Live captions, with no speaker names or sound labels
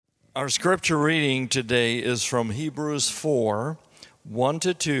Our scripture reading today is from Hebrews 4,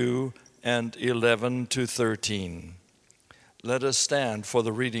 1-2 and 11-13. Let us stand for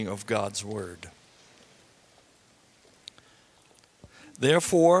the reading of God's word.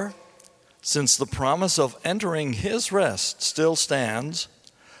 Therefore, since the promise of entering his rest still stands,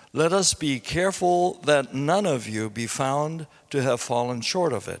 let us be careful that none of you be found to have fallen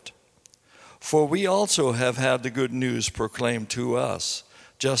short of it. For we also have had the good news proclaimed to us,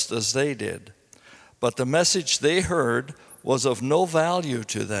 just as they did. But the message they heard was of no value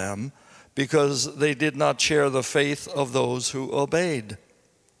to them because they did not share the faith of those who obeyed.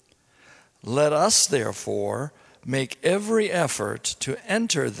 Let us, therefore, make every effort to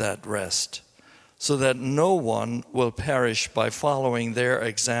enter that rest, so that no one will perish by following their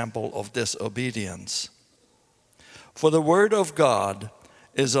example of disobedience. For the word of God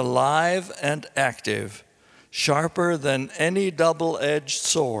is alive and active, sharper than any double-edged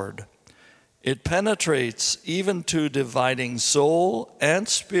sword. It penetrates even to dividing soul and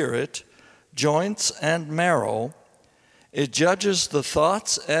spirit, joints and marrow. It judges the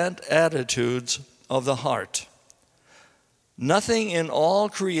thoughts and attitudes of the heart. Nothing in all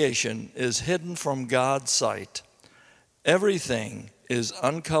creation is hidden from God's sight. Everything is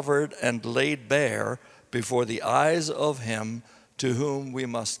uncovered and laid bare before the eyes of him to whom we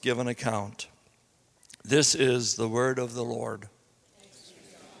must give an account. This is the word of the Lord.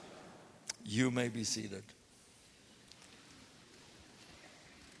 You may be seated.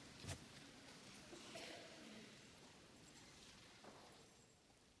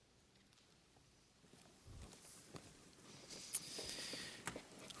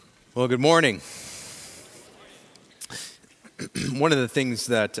 Well, good morning. One of the things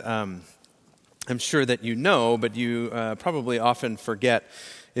that I'm sure that you know, but you probably often forget,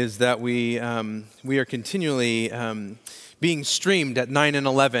 is that we are continually being streamed at 9 and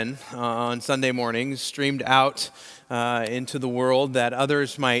 11 on Sunday mornings, streamed out into the world that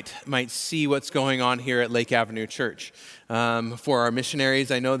others might see what's going on here at Lake Avenue Church. For our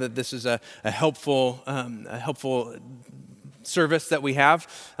missionaries, I know that this is a helpful service that we have,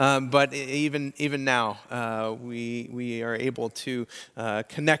 but even now, we are able to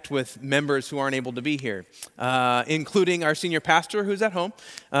connect with members who aren't able to be here, including our senior pastor who's at home,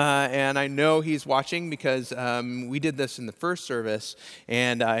 and I know he's watching because we did this in the first service,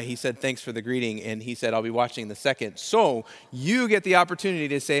 and he said thanks for the greeting, and he said I'll be watching the second, so you get the opportunity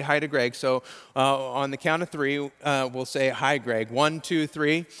to say hi to Greg. So on the count of three, we'll say hi, Greg. 1, 2,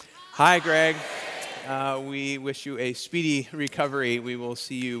 3. Hi, Greg. We wish you a speedy recovery. We will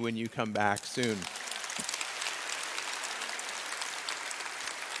see you when you come back soon.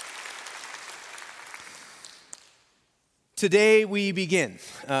 Today we begin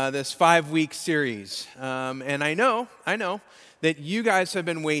this 5-week series, and I know that you guys have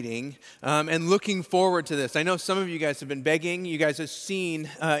been waiting and looking forward to this. I know some of you guys have been begging. You guys have seen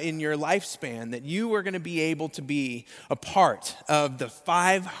in your lifespan that you are going to be able to be a part of the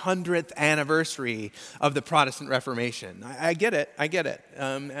 500th anniversary of the Protestant Reformation. I get it.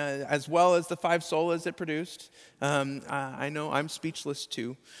 As well as the 5 solas it produced. I know I'm speechless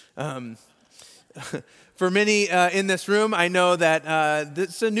too. For many in this room, I know that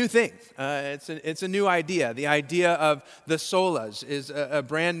this is a new thing. It's a new idea. The idea of the solas is a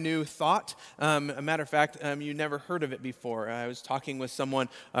brand new thought. A matter of fact, you never heard of it before. I was talking with someone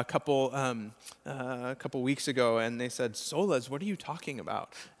a couple weeks ago, and they said, "Solas, what are you talking about?"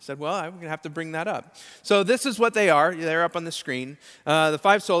 I said, "Well, I'm going to have to bring that up." So this is what they are. They're up on the screen. The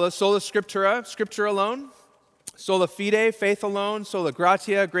 5 solas: sola scriptura, Scripture alone; sola fide, faith alone; sola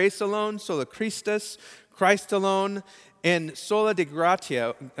gratia, grace alone; sola Christus, Christ alone; and sola de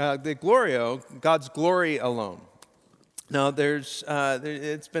gratia, de gloria, God's glory alone. Now,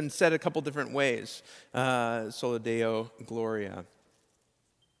 it's been said a couple different ways. Sola Deo Gloria.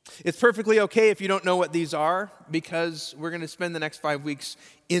 It's perfectly okay if you don't know what these are, because we're going to spend the next 5 weeks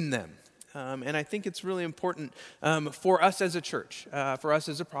in them. And I think it's really important for us as a church, for us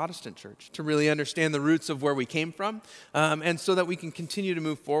as a Protestant church, to really understand the roots of where we came from, and so that we can continue to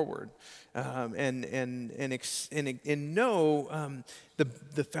move forward and know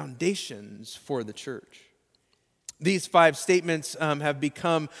the foundations for the church. These 5 statements have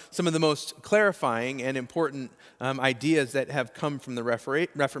become some of the most clarifying and important ideas that have come from the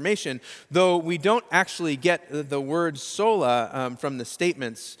Reformation, though we don't actually get the word sola from the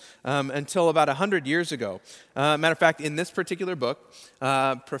statements until about 100 years ago. Matter of fact, in this particular book,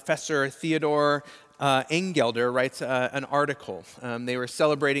 Professor Theodore Engelder writes an article. They were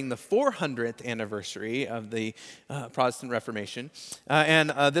celebrating the 400th anniversary of the Protestant Reformation. And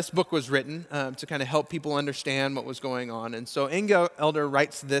this book was written to kind of help people understand what was going on. And so Engelder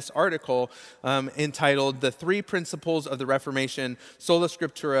writes this article entitled The Three Principles of the Reformation, Sola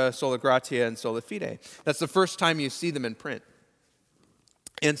Scriptura, Sola Gratia, and Sola Fide. That's the first time you see them in print.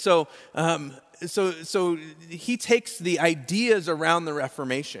 And so he takes the ideas around the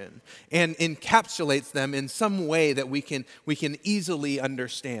Reformation and encapsulates them in some way that we can easily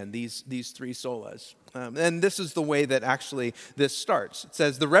understand these three solas. And this is the way that actually this starts. It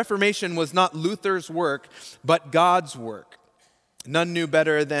says, the Reformation was not Luther's work, but God's work. None knew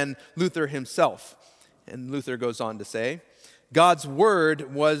better than Luther himself. And Luther goes on to say, God's word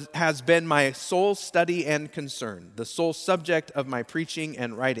has been my sole study and concern, the sole subject of my preaching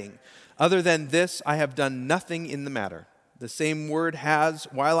and writing. Other than this, I have done nothing in the matter. The same word has,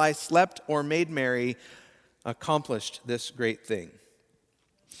 while I slept or made merry, accomplished this great thing.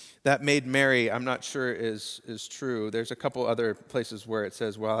 That made merry, I'm not sure is true. There's a couple other places where it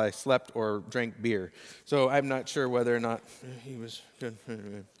says, while I slept or drank beer. So I'm not sure whether or not he was good.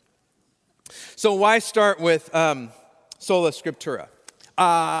 So why start with Sola Scriptura?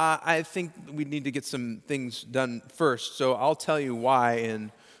 I think we need to get some things done first. So I'll tell you why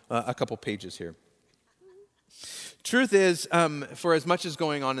in a couple pages here. Truth is, for as much as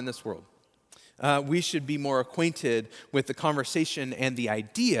going on in this world, we should be more acquainted with the conversation and the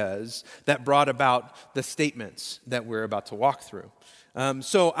ideas that brought about the statements that we're about to walk through.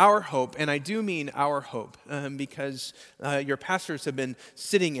 So our hope, and I do mean our hope, because your pastors have been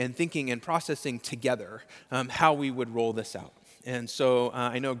sitting and thinking and processing together how we would roll this out. And so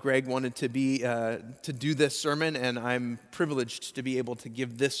I know Greg wanted to do this sermon, and I'm privileged to be able to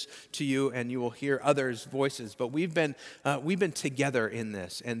give this to you, and you will hear others' voices. But we've been together in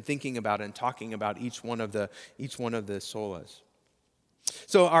this and thinking about and talking about each one of the solas.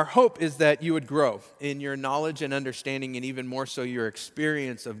 So our hope is that you would grow in your knowledge and understanding, and even more so your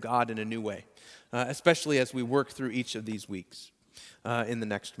experience of God in a new way, especially as we work through each of these weeks in the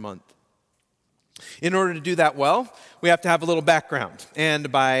next month. In order to do that well, we have to have a little background.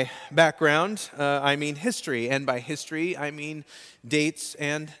 And by background, I mean history. And by history, I mean dates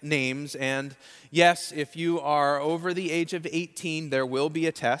and names. And yes, if you are over the age of 18, there will be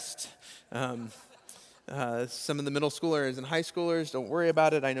a test. Some of the middle schoolers and high schoolers, don't worry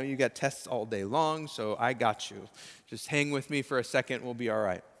about it. I know you got tests all day long, so I got you. Just hang with me for a second. We'll be all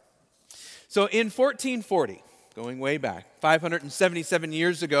right. So in 1440, going way back, 577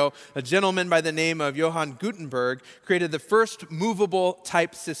 years ago, a gentleman by the name of Johann Gutenberg created the first movable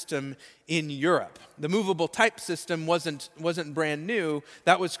type system in Europe. The movable type system wasn't brand new.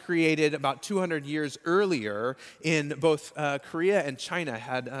 That was created about 200 years earlier in both Korea and China.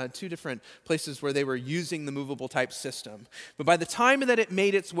 Had two different places where they were using the movable type system. But by the time that it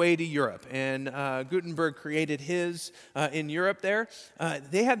made its way to Europe, and Gutenberg created his in Europe there,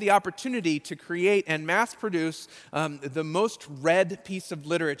 they had the opportunity to create and mass produce the most read piece of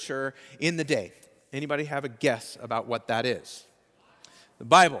literature in the day. Anybody have a guess about what that is? The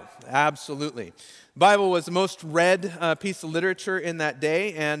Bible, absolutely. The Bible was the most read piece of literature in that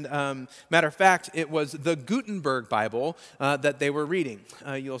day, and matter of fact, it was the Gutenberg Bible that they were reading.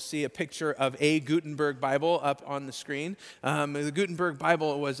 You'll see a picture of a Gutenberg Bible up on the screen. The Gutenberg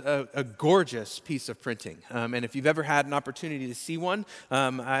Bible was a gorgeous piece of printing, and if you've ever had an opportunity to see one,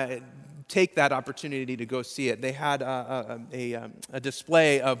 take that opportunity to go see it. They had a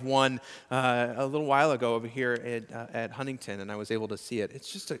display of one a little while ago over here at Huntington, and I was able to see it. It's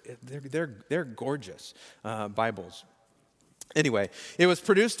just they're gorgeous Bibles. Anyway, it was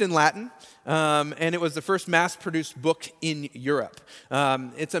produced in Latin, and it was the first mass-produced book in Europe.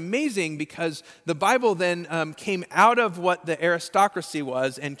 It's amazing because the Bible then came out of what the aristocracy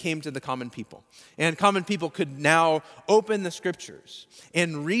was and came to the common people. And common people could now open the scriptures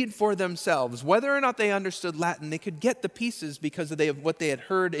and read for themselves. Whether or not they understood Latin, they could get the pieces because of what they had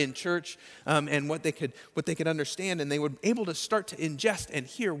heard in church and what they could understand, and they were able to start to ingest and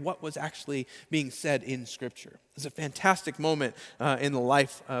hear what was actually being said in Scripture. It's a fantastic moment in the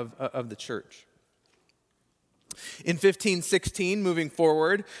life of the church. In 1516, moving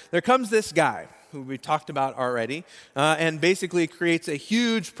forward, there comes this guy who we talked about already, and basically creates a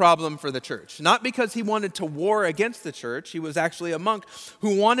huge problem for the church. Not because he wanted to war against the church. He was actually a monk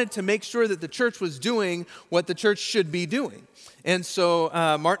who wanted to make sure that the church was doing what the church should be doing. And so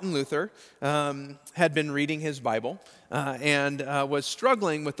Martin Luther had been reading his Bible and was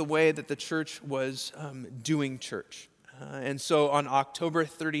struggling with the way that the church was doing church. And so on October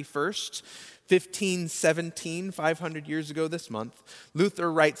 31st, 1517, 500 years ago this month,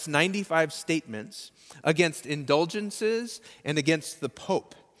 Luther writes 95 statements against indulgences and against the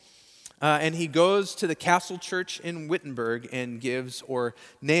Pope. And he goes to the Castle Church in Wittenberg and gives or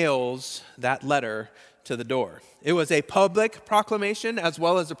nails that letter to the door. It was a public proclamation as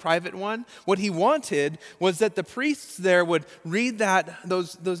well as a private one. What he wanted was that the priests there would read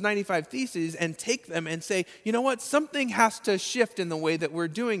those 95 theses and take them and say, you know what, something has to shift in the way that we're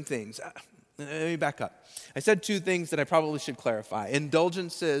doing things. Let me back up. I said two things that I probably should clarify: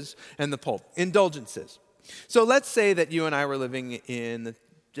 indulgences and the Pope. Indulgences. So let's say that you and I were living in the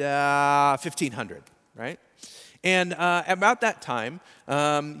 1500, right? And about that time,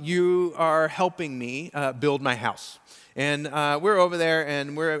 you are helping me build my house. And we're over there,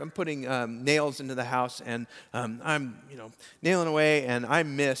 and I'm putting nails into the house, and I'm nailing away, and I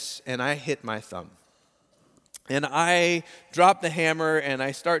miss, and I hit my thumb. And I drop the hammer, and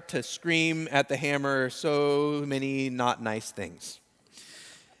I start to scream at the hammer so many not nice things.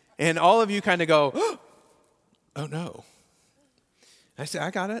 And all of you kind of go, oh no. I say,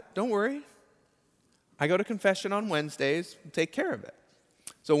 I got it, don't worry. I go to confession on Wednesdays, take care of it.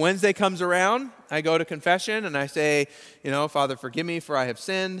 So Wednesday comes around, I go to confession, and I say, Father, forgive me for I have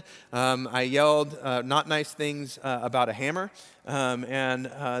sinned. I yelled not nice things about a hammer. And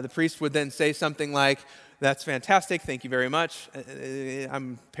the priest would then say something like, that's fantastic, thank you very much.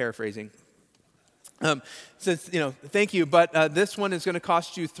 I'm paraphrasing. Says, thank you, but this one is going to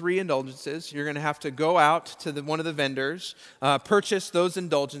cost you 3 indulgences. You're going to have to go out to one of the vendors, purchase those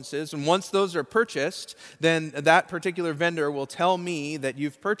indulgences, and once those are purchased, then that particular vendor will tell me that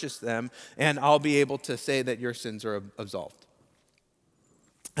you've purchased them, and I'll be able to say that your sins are absolved.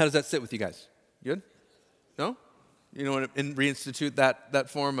 How does that sit with you guys? Good? No? You don't want to reinstitute that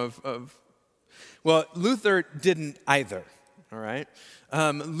form of... Well, Luther didn't either, all right?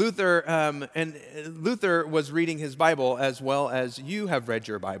 Luther was reading his Bible as well as you have read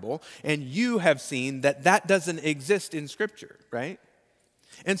your Bible, and you have seen that doesn't exist in Scripture, right?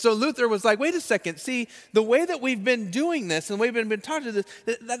 And so Luther was like, wait a second, see, the way that we've been doing this and the way we've been taught to this,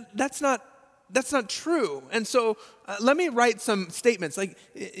 that's not true. And so let me write some statements, like,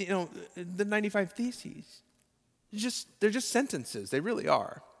 the 95 Theses. They're just sentences. They really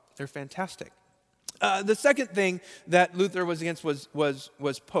are. They're fantastic. The second thing that Luther was against was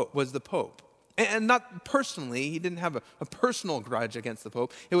the Pope. And not personally, he didn't have a personal grudge against the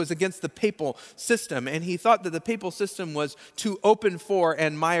Pope. It was against the papal system. And he thought that the papal system was too open for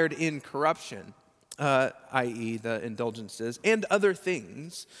and mired in corruption, i.e. the indulgences and other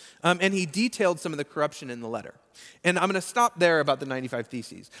things. And he detailed some of the corruption in the letter. And I'm going to stop there about the 95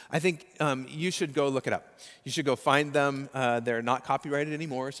 Theses. I think you should go look it up. You should go find them. They're not copyrighted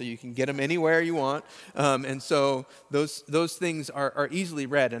anymore, so you can get them anywhere you want. And so those things are easily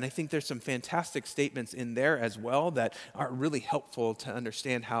read. And I think there's some fantastic statements in there as well that are really helpful to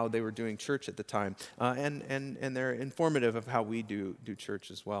understand how they were doing church at the time. And they're informative of how we do church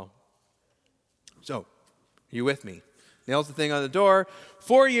as well. So, are you with me? Nails the thing on the door.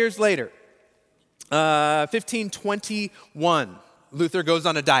 4 years later, 1521, Luther goes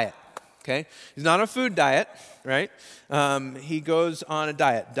on a diet, okay? He's not on a food diet, right? He goes on a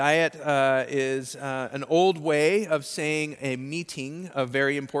diet. Diet is an old way of saying a meeting of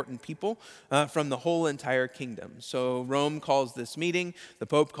very important people from the whole entire kingdom. So Rome calls this meeting, the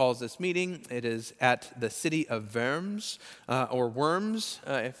Pope calls this meeting. It is at the city of Worms, or Worms,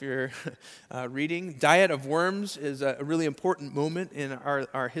 if you're reading. Diet of Worms is a really important moment in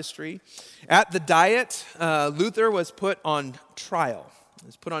our history. At the diet, Luther was put on trial. He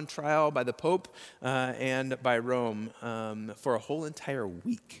was put on trial by the Pope and by Rome for a whole entire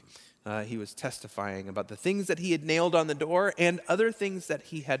week. He was testifying about the things that he had nailed on the door and other things that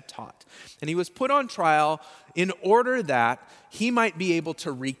he had taught. And he was put on trial in order that he might be able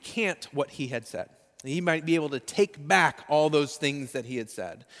to recant what he had said. He might be able to take back all those things that he had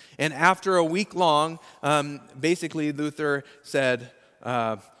said. And after a week long, basically Luther said,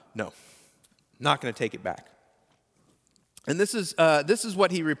 no, not going to take it back. And this is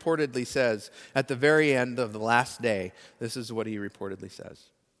what he reportedly says at the very end of the last day. This is what he reportedly says.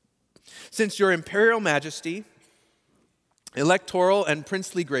 Since your imperial majesty, electoral and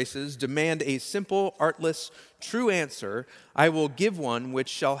princely graces demand a simple, artless, true answer, I will give one which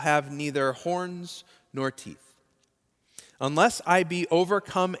shall have neither horns nor teeth. Unless I be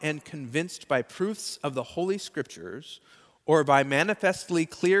overcome and convinced by proofs of the Holy Scriptures, or by manifestly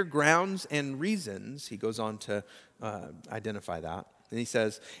clear grounds and reasons, he goes on to identify that. And he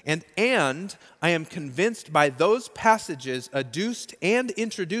says, and I am convinced by those passages adduced and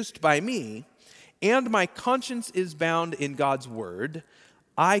introduced by me, and my conscience is bound in God's word,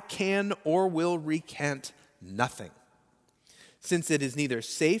 I can or will recant nothing, since it is neither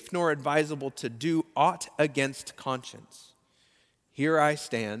safe nor advisable to do aught against conscience. Here I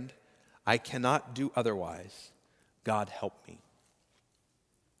stand. I cannot do otherwise. God help me.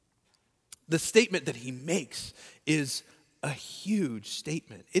 The statement that he makes is a huge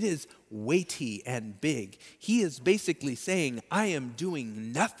statement. It is weighty and big. He is basically saying, I am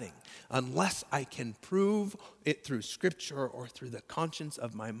doing nothing unless I can prove it through Scripture or through the conscience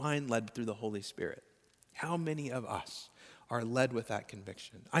of my mind led through the Holy Spirit. How many of us are led with that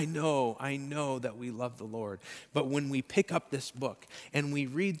conviction? I know that we love the Lord, but when we pick up this book and we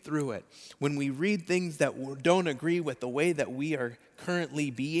read through it, when we read things that don't agree with the way that we are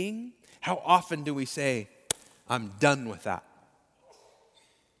currently being, how often do we say, I'm done with that?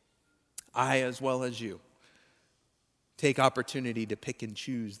 I, as well as you, take opportunity to pick and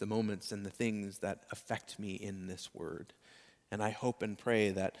choose the moments and the things that affect me in this word. And I hope and pray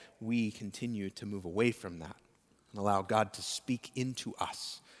that we continue to move away from that and allow God to speak into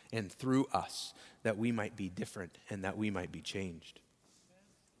us and through us, that we might be different and that we might be changed.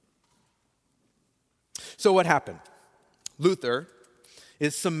 So what happened? Luther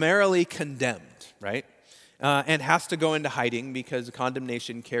is summarily condemned, right? And has to go into hiding because the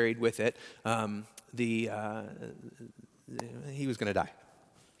condemnation carried with it he was going to die.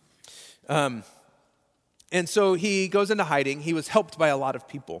 And so he goes into hiding. He was helped by a lot of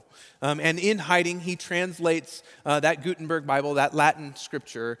people. And in hiding, he translates that Gutenberg Bible, that Latin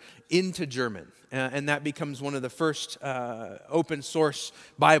scripture, into German. And that becomes one of the first open source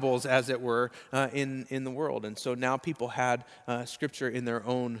Bibles, as it were, in the world. And so now people had scripture in their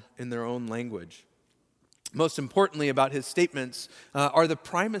own language. Most importantly about his statements are the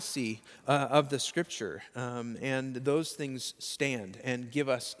primacy of the Scripture. And those things stand and give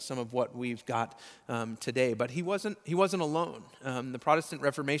us some of what we've got today. But he wasn't alone. The Protestant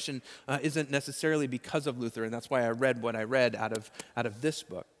Reformation isn't necessarily because of Luther, and that's why I read what I read out of this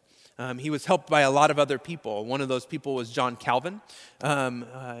book. He was helped by a lot of other people. One of those people was John Calvin.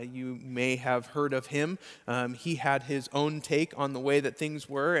 You may have heard of him. He had his own take on the way that things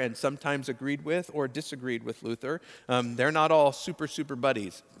were and sometimes agreed with or disagreed with Luther. They're not all super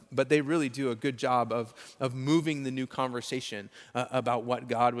buddies, but they really do a good job of moving the new conversation about what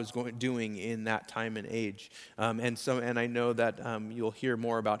God was doing in that time and age. And I know that you'll hear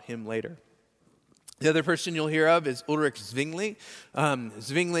more about him later. The other person you'll hear of is Ulrich Zwingli.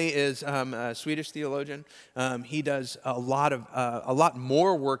 Zwingli is a Swedish theologian. He does a lot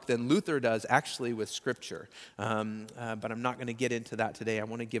more work than Luther does, actually, with Scripture. But I'm not going to get into that today. I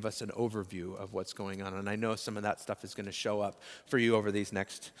want to give us an overview of what's going on, and I know some of that stuff is going to show up for you over these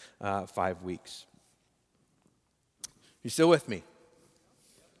next 5 weeks. You still with me?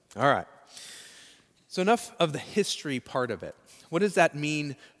 All right. So enough of the history part of it. What does that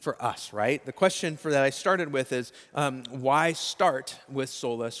mean for us, right? The question that I started with is, why start with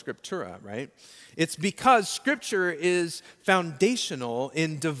sola scriptura, right? It's because Scripture is foundational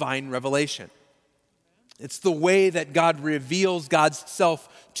in divine revelation. It's the way that God reveals God's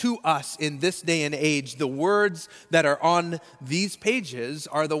self to us in this day and age. The words that are on these pages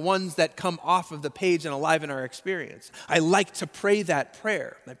are the ones that come off of the page and alive in our experience. I like to pray that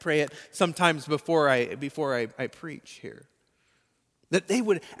prayer. I pray it sometimes before I preach here. That they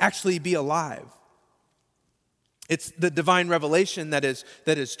would actually be alive. It's the divine revelation that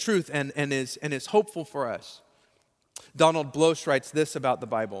is truth and is hopeful for us. Donald Bloch writes this about the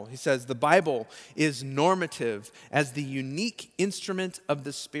Bible. He says, the Bible is normative as the unique instrument of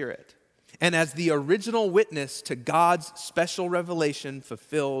the Spirit and as the original witness to God's special revelation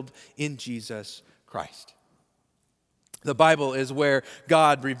fulfilled in Jesus Christ. The Bible is where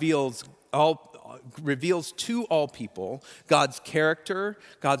God reveals to all people God's character,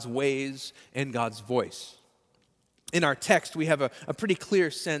 God's ways, and God's voice. In our text, we have a pretty clear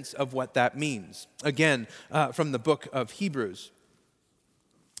sense of what that means. Again, from the book of Hebrews.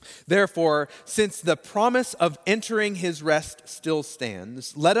 Therefore, since the promise of entering his rest still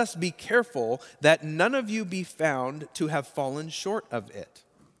stands, let us be careful that none of you be found to have fallen short of it.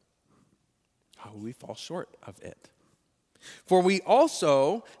 How will we fall short of it? For we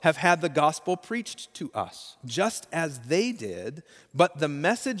also have had the gospel preached to us, just as they did, but the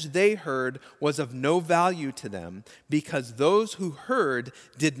message they heard was of no value to them, because those who heard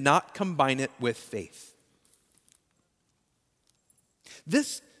did not combine it with faith.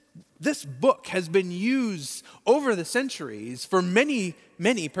 This book has been used over the centuries for many,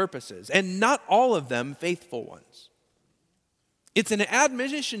 many purposes, and not all of them faithful ones. It's an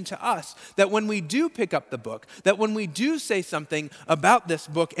admonition to us that when we do pick up the book, that when we do say something about this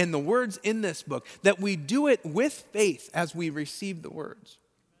book and the words in this book, that we do it with faith as we receive the words.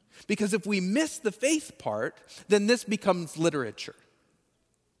 Because if we miss the faith part, then this becomes literature.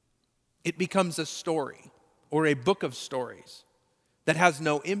 It becomes a story or a book of stories that has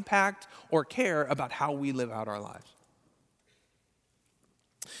no impact or care about how we live out our lives.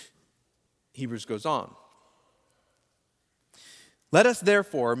 Hebrews goes on. Let us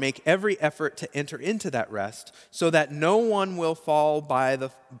therefore make every effort to enter into that rest, so that no one will fall by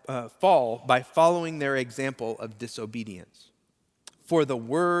following their example of disobedience. For the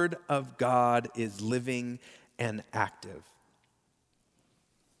word of God is living and active.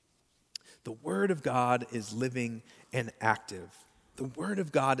 The word of God is living and active. The word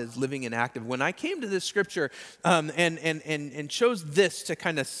of God is living and active. When I came to this scripture and chose this to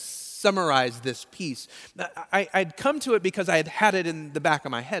kind of summarize this piece, I'd come to it because I had it in the back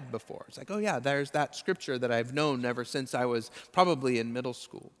of my head before. It's like, oh yeah, there's that scripture that I've known ever since I was probably in middle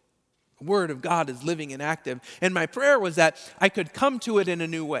school. The word of God is living and active. And my prayer was that I could come to it in a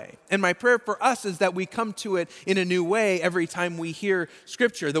new way. And my prayer for us is that we come to it in a new way every time we hear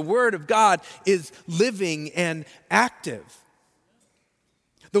scripture. The word of God is living and active.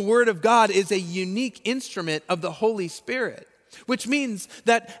 The word of God is a unique instrument of the Holy Spirit. Which means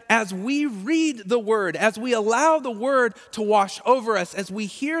that as we read the word, as we allow the word to wash over us, as we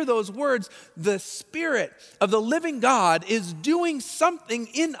hear those words, the Spirit of the living God is doing something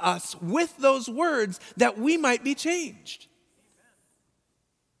in us with those words that we might be changed.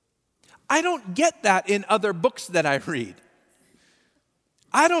 I don't get that in other books that I read.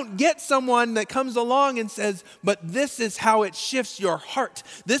 I don't get someone that comes along and says, but this is how it shifts your heart.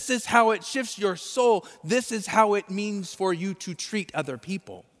 This is how it shifts your soul. This is how it means for you to treat other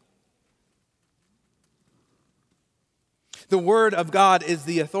people. The word of God is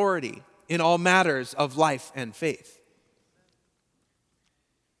the authority in all matters of life and faith.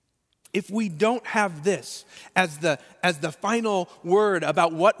 If we don't have this as the final word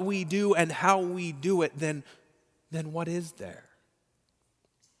about what we do and how we do it, then what is there?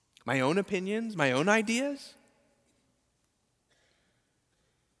 My own opinions, my own ideas?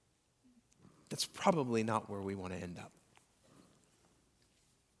 That's probably not where we want to end up.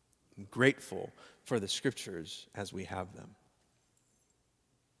 I'm grateful for the scriptures as we have them.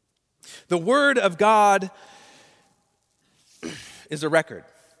 The word of God is a record.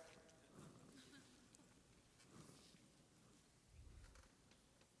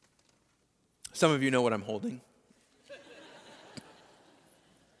 Some of you know what I'm holding.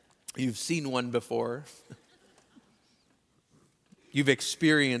 You've seen one before. You've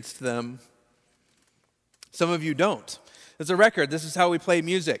experienced them. Some of you don't. It's a record. This is how we play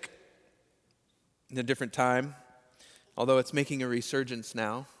music in a different time, although it's making a resurgence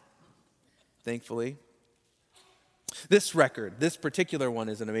now, thankfully. This record, this particular one,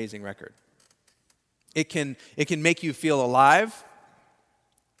 is an amazing record. It can make you feel alive.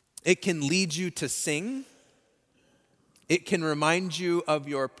 It can lead you to sing. It can remind you of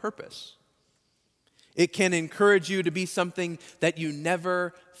your purpose. It can encourage you to be something that you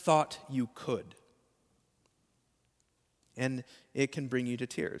never thought you could. And it can bring you to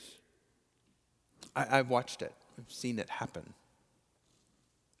tears. I've watched it. I've seen it happen. Isn't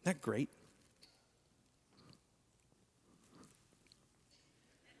that great?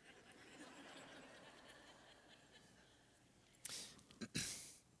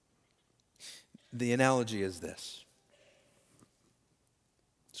 The analogy is this.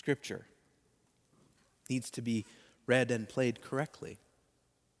 Scripture needs to be read and played correctly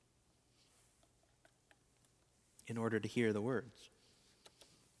in order to hear the words.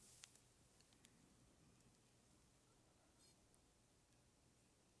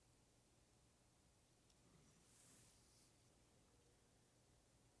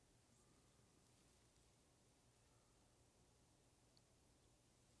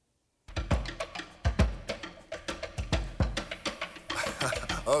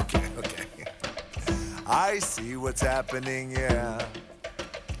 Okay. I see what's happening, yeah.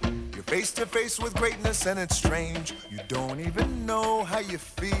 You're face to face with greatness and it's strange. You don't even know how you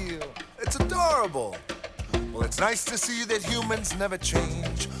feel. It's adorable. Well, it's nice to see that humans never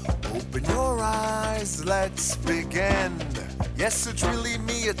change. Open your eyes, let's begin. Yes, it's really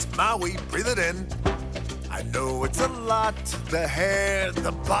me, it's Maui, breathe it in. I know it's a lot, the hair,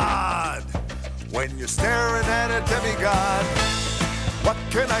 the bod. When you're staring at a demigod, what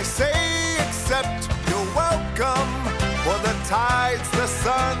can I say except you're welcome for the tides, the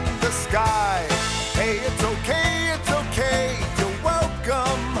sun, the sky. Hey, it's okay, you're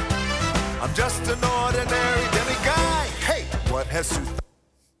welcome. I'm just an ordinary demiguy. Hey, what has you...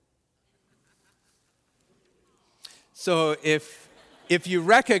 So if you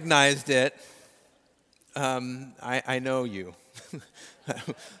recognized it, I know you.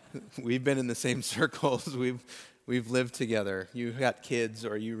 We've been in the same circles. We've lived together. You got kids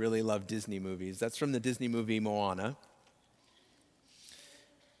or you really love Disney movies. That's from the Disney movie Moana.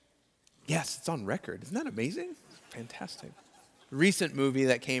 Yes, it's on record. Isn't that amazing? Fantastic. Recent movie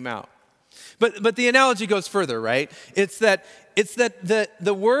that came out. But the analogy goes further, right? It's that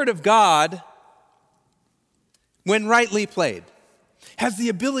the Word of God, when rightly played, has the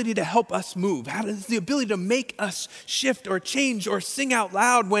ability to help us move, has the ability to make us shift or change or sing out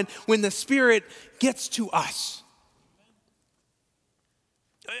loud when the Spirit gets to us.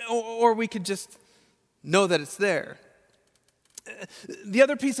 Or we could just know that it's there. The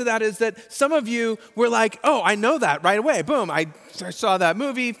other piece of that is that some of you were like, oh, I know that right away. Boom, I saw that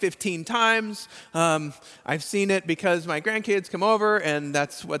movie 15 times. I've seen it because my grandkids come over and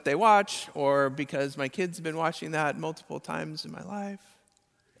that's what they watch, or because my kids have been watching that multiple times in my life.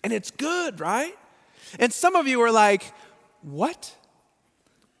 And it's good, right? And some of you were like, what?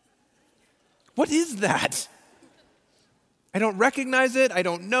 What is that? I don't recognize it. I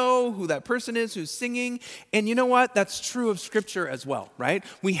don't know who that person is who's singing. And you know what? That's true of Scripture as well, right?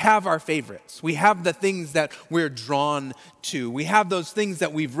 We have our favorites. We have the things that we're drawn to. We have those things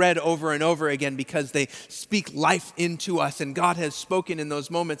that we've read over and over again because they speak life into us, and God has spoken in those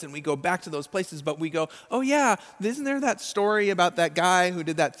moments, and we go back to those places, but we go, oh yeah, isn't there that story about that guy who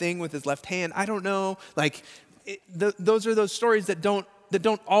did that thing with his left hand? I don't know. Like, those are those stories that don't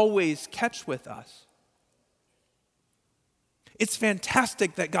always catch with us. It's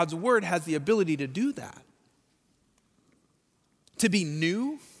fantastic that God's Word has the ability to do that. To be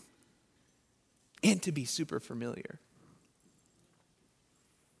new and to be super familiar.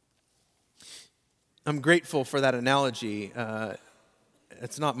 I'm grateful for that analogy.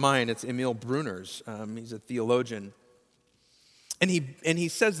 It's not mine, it's Emil Brunner's. He's a theologian. And he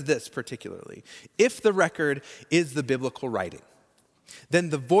says this particularly: if the record is the biblical writing,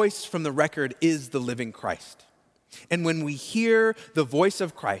 then the voice from the record is the living Christ. And when we hear the voice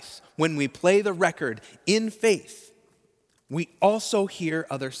of Christ, when we play the record in faith, we also hear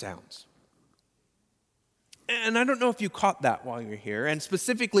other sounds. And I don't know if you caught that while you're here, and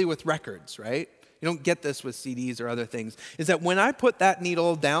specifically with records, right? You don't get this with CDs or other things, is that when I put that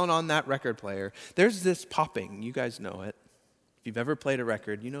needle down on that record player, there's this popping. You guys know it. If you've ever played a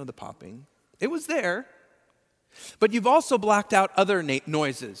record, you know the popping. It was there. But you've also blocked out other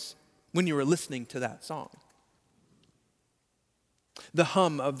noises when you were listening to that song. The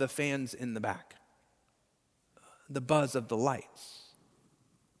hum of the fans in the back. The buzz of the lights.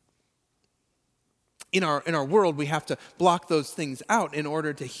 In our world, we have to block those things out in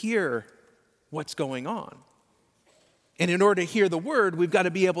order to hear what's going on. And in order to hear the word, we've got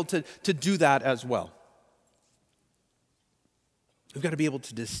to be able to do that as well. We've got to be able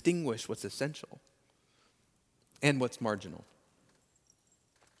to distinguish what's essential and what's marginal.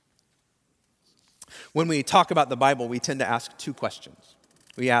 When we talk about the Bible, we tend to ask two questions.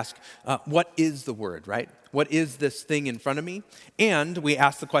 We ask, what is the word, right? What is this thing in front of me? And we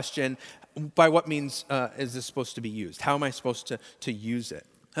ask the question, by what means is this supposed to be used? How am I supposed to use it?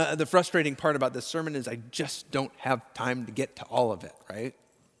 The frustrating part about this sermon is I just don't have time to get to all of it, right?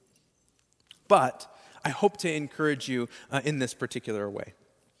 But I hope to encourage you in this particular way.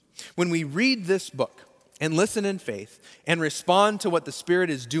 When we read this book and listen in faith and respond to what the Spirit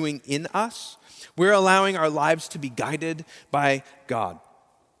is doing in us, we're allowing our lives to be guided by God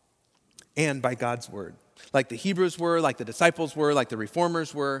and by God's word. Like the Hebrews were, like the disciples were, like the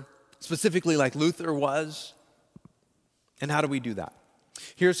reformers were, specifically like Luther was. And how do we do that?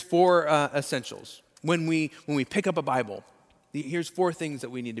 Here's 4 essentials. When we pick up a Bible, here's 4 things that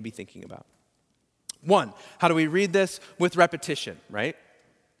we need to be thinking about. 1, how do we read this? With repetition, right?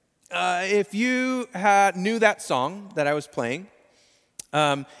 If you knew that song that I was playing,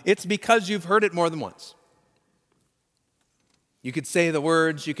 it's because you've heard it more than once. You could say the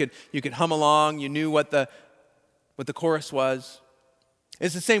words, you could hum along, you knew what the chorus was.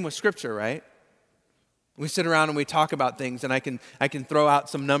 It's the same with Scripture, right? We sit around and we talk about things, and I can throw out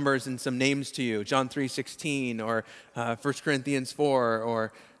some numbers and some names to you, John 3:16, or 1 Corinthians 4,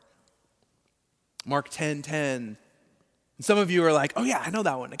 or Mark 10:10. And some of you are like, oh yeah, I know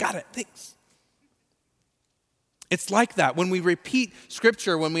that one, I got it, thanks. It's like that. When we repeat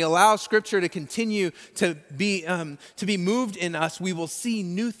Scripture, when we allow Scripture to continue to be moved in us, we will see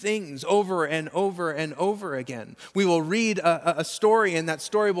new things over and over and over again. We will read a story, and that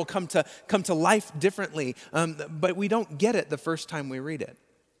story will come to life differently. But we don't get it the first time we read it.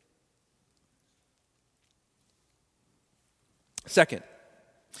 Second,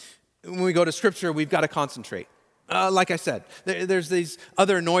 when we go to Scripture, we've got to concentrate. Like I said, there's these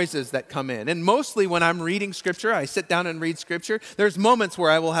other noises that come in. And mostly when I'm reading Scripture, I sit down and read Scripture, there's moments where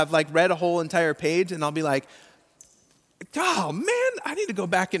I will have like read a whole entire page and I'll be like, oh man, I need to go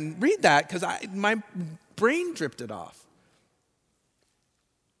back and read that because my brain drifted off.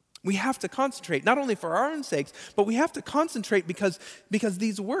 We have to concentrate, not only for our own sakes, but we have to concentrate because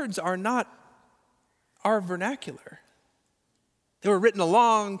these words are not our vernacular. They were written a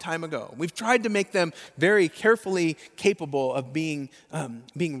long time ago. We've tried to make them very carefully capable of being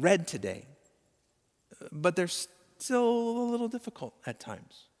read today. But they're still a little difficult at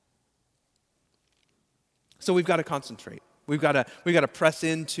times. So we've got to concentrate. We've got to press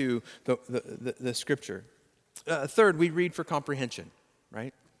into the Scripture. Third, we read for comprehension,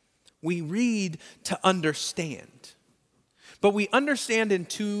 right? We read to understand. But we understand in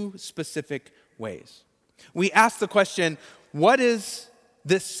two specific ways. We ask the question, what is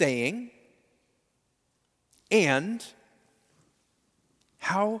this saying? And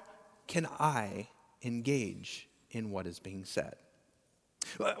how can I engage in what is being said?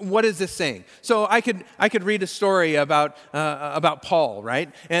 What is this saying? So I could read a story about Paul, right?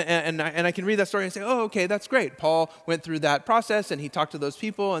 And I can read that story and say, oh, okay, that's great. Paul went through that process and he talked to those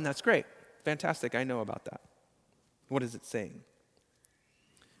people, and that's great. Fantastic, I know about that. What is it saying?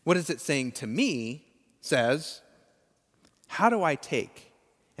 What is it saying to me says, how do I take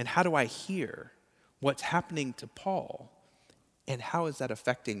and how do I hear what's happening to Paul, and how is that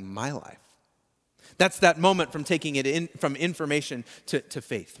affecting my life? That's that moment from taking it in from information to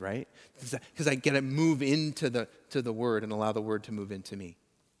faith, right? Because I get to move into the Word and allow the Word to move into me.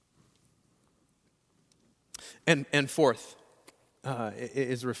 And fourth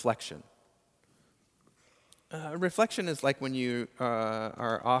is reflection. Reflection is like when you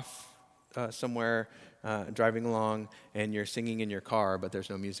are off somewhere driving along and you're singing in your car, but there's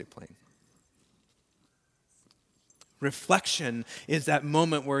no music playing. Reflection is that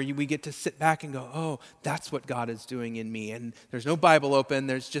moment where we get to sit back and go, oh, that's what God is doing in me. And there's no Bible open,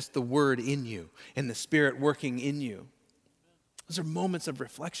 there's just the Word in you and the Spirit working in you. Those are moments of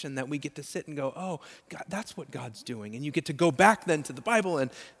reflection that we get to sit and go, oh, God, that's what God's doing. And you get to go back then to the Bible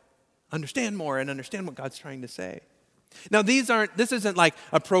and understand more and understand what God's trying to say. Now, this isn't like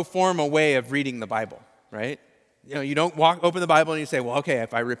a pro forma way of reading the Bible, right? You know, you don't open the Bible and you say, well, okay,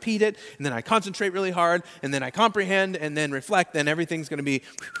 if I repeat it, and then I concentrate really hard, and then I comprehend, and then reflect, then everything's going to be,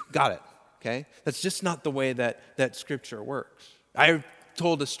 got it, okay? That's just not the way that Scripture works. I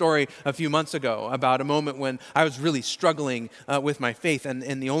told a story a few months ago about a moment when I was really struggling with my faith,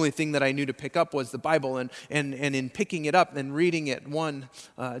 and the only thing that I knew to pick up was the Bible, and in picking it up and reading it 1,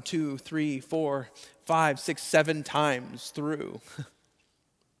 2, 3, 4, 5, 6, 7 times through,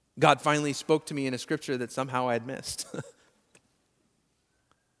 God finally spoke to me in a scripture that somehow I had missed.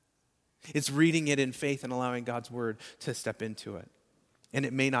 It's reading it in faith and allowing God's Word to step into it. And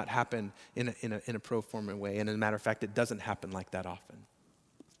it may not happen in a pro forma way. And as a matter of fact, it doesn't happen like that often.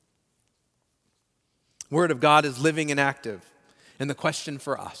 Word of God is living and active. And the question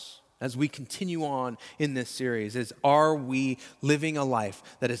for us as we continue on in this series is, are we living a life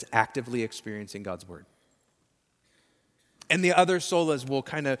that is actively experiencing God's Word? And the other solas will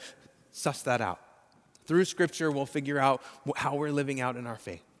kind of suss that out. Through Scripture, we'll figure out how we're living out in our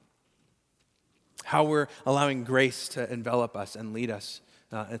faith, how we're allowing grace to envelop us and lead us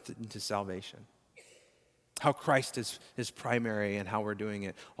into salvation, how Christ is primary and how we're doing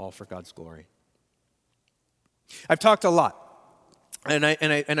it all for God's glory. I've talked a lot. And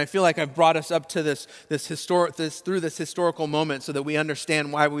I feel like I've brought us up to this historical moment so that we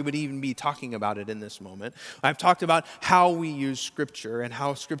understand why we would even be talking about it in this moment. I've talked about how we use Scripture and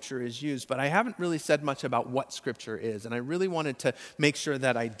how Scripture is used, but I haven't really said much about what Scripture is. And I really wanted to make sure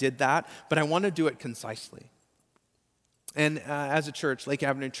that I did that, but I want to do it concisely. And as a church, Lake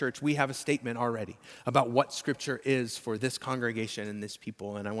Avenue Church, we have a statement already about what Scripture is for this congregation and this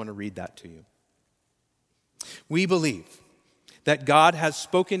people, and I want to read that to you. We believe that God has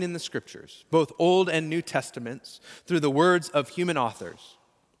spoken in the Scriptures, both Old and New Testaments, through the words of human authors.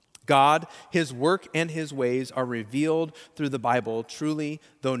 God, His work and His ways are revealed through the Bible truly,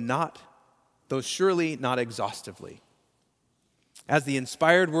 though surely not exhaustively. As the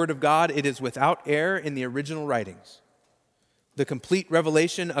inspired Word of God, it is without error in the original writings, the complete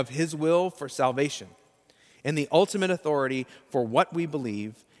revelation of His will for salvation, and the ultimate authority for what we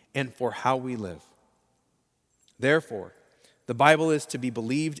believe and for how we live. Therefore, the Bible is to be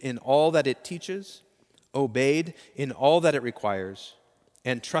believed in all that it teaches, obeyed in all that it requires,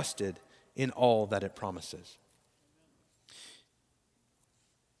 and trusted in all that it promises.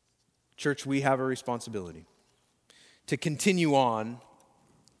 Church, we have a responsibility to continue on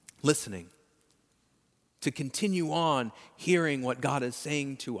listening, to continue on hearing what God is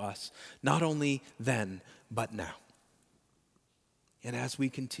saying to us, not only then, but now. And as we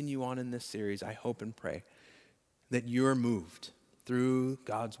continue on in this series, I hope and pray that you're moved through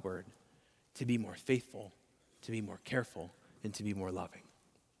God's word to be more faithful, to be more careful, and to be more loving.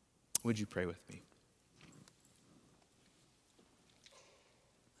 Would you pray with me?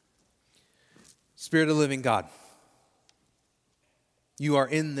 Spirit of the living God, you are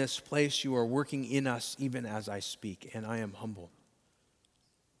in this place. You are working in us even as I speak, and I am humble.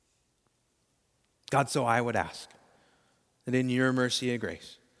 God, so I would ask that in your mercy and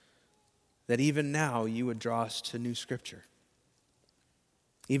grace, that even now you would draw us to new scripture.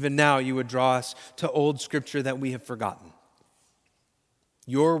 Even now you would draw us to old scripture that we have forgotten.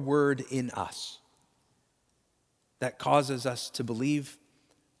 Your word in us that causes us to believe,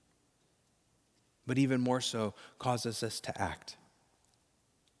 but even more so causes us to act.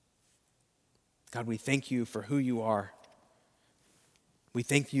 God, we thank you for who you are. We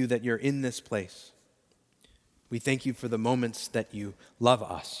thank you that you're in this place. We thank you for the moments that you love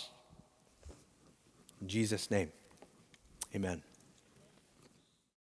us. In Jesus' name, amen.